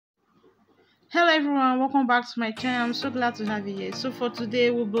Hello everyone, welcome back to my channel. I'm so glad to have you here. So for today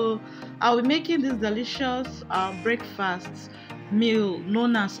I'll be making this delicious breakfast meal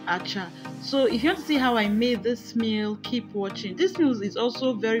known as Acha. So if you want to see how I made this meal, keep watching. This meal is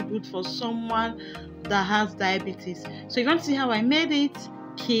also very good for someone that has diabetes. So if you want to see how I made it,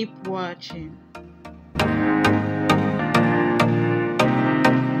 keep watching.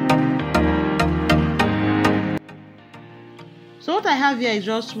 So what I have here is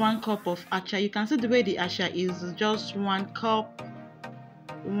just 1 cup of Acha. You can see the way the Acha is just 1 cup.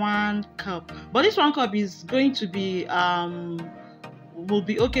 But this 1 cup is going to be will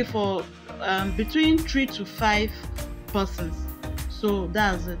be okay for between 3 to 5 persons. So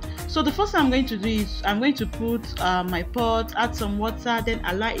that's it. So the first thing I'm going to do is I'm going to put my pot, add some water, then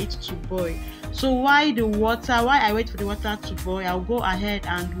allow it to boil. So while I wait for the water to boil, I'll go ahead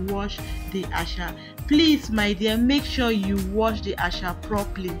and wash the Acha. Please, my dear, make sure you wash the Acha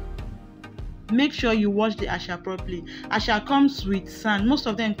properly. Make sure you wash the Acha properly. Acha comes with sand. Most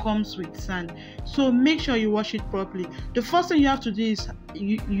of them comes with sand. So make sure you wash it properly. The first thing you have to do is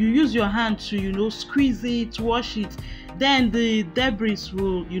you use your hand to squeeze it, wash it. Then the debris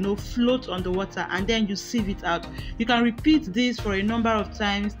will float on the water, and then you sieve it out. You can repeat this for a number of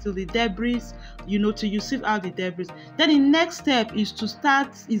times till the debris till you sieve out the debris. Then the next step is to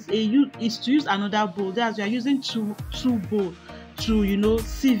use another bowl. That's you are using two bowls to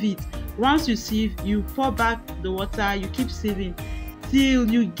sieve it. Once you sieve, you pour back the water, you keep sieving till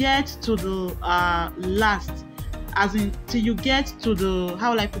you get to the last, till you get to the,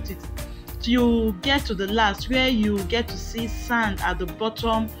 how will I put it, till you get to the last where you get to see sand at the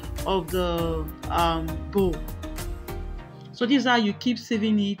bottom of the bowl. So this is how you keep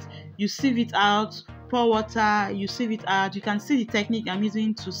sieving it. You sieve it out, pour water, you sieve it out. You can see the technique I'm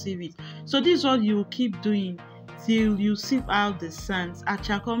using to sieve it. So this is what you keep doing till you sieve out the sand.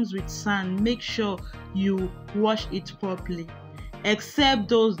 Acha comes with sand. Make sure you wash it properly, except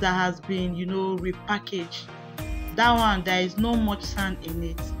those that has been repackaged. That one, there is no much sand in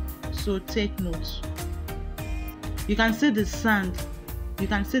it, so take note. You can see the sand.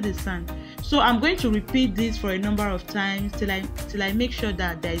 So I'm going to repeat this for a number of times till I make sure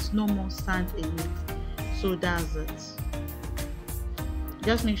that there is no more sand in it. So that's it.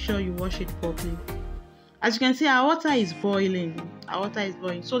 Just make sure you wash it properly. As you can see, our water is boiling.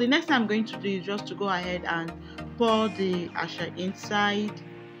 So the next thing I'm going to do is just to go ahead and pour the Acha inside.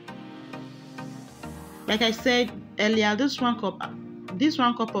 Like I said earlier, this 1 cup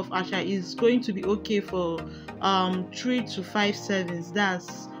of Acha is going to be okay for 3 to 5 servings.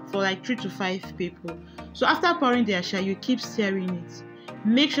 That's for like 3 to 5 people. So after pouring the Acha, you keep stirring it.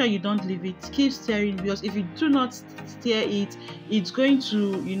 Make sure you don't leave it. Keep stirring, because if you do not stir it, it's going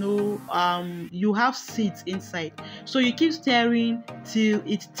to you have seeds inside. So you keep stirring till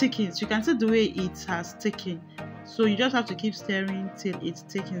it thickens. You can see the way it has thickened. So you just have to keep stirring till it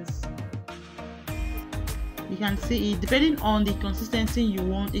thickens. You can see it depending on the consistency you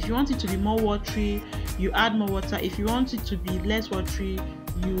want. If you want it to be more watery, you add more water. If you want it to be less watery,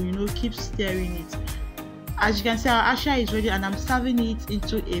 you keep stirring it. As you can see, our Acha is ready, and I'm serving it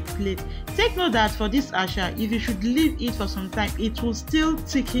into a plate. Take note that for this Acha, if you should leave it for some time, it will still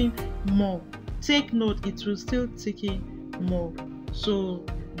thicken more. Take note, it will still thicken more. So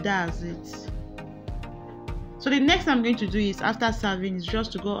that's it. So the next I'm going to do is, after serving, is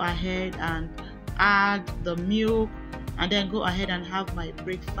just to go ahead and add the milk, and then go ahead and have my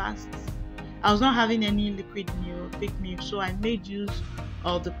breakfast. I was not having any liquid milk, so I made use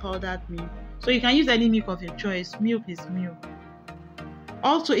of the powdered milk. So you can use any milk of your choice. Milk is milk.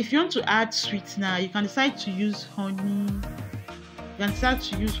 Also, if you want to add sweetener, you can decide to use honey.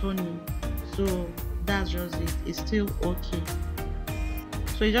 So that's just it. It's still okay.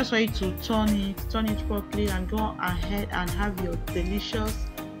 So you just want you to turn it properly, and go ahead and have your delicious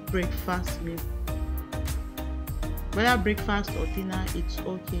breakfast meal. Whether breakfast or dinner, it's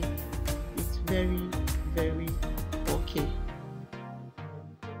okay. It's very, very okay.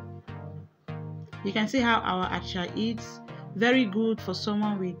 You can see how our Acha is very good for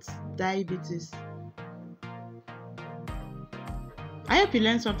someone with diabetes. I hope you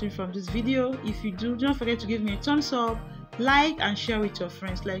learned something from this video. If you do, don't forget to give me a thumbs up, like, and share with your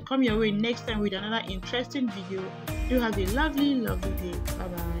friends. Come your way next time with another interesting video. Do have a lovely day. Bye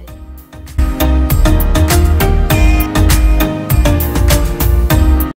bye.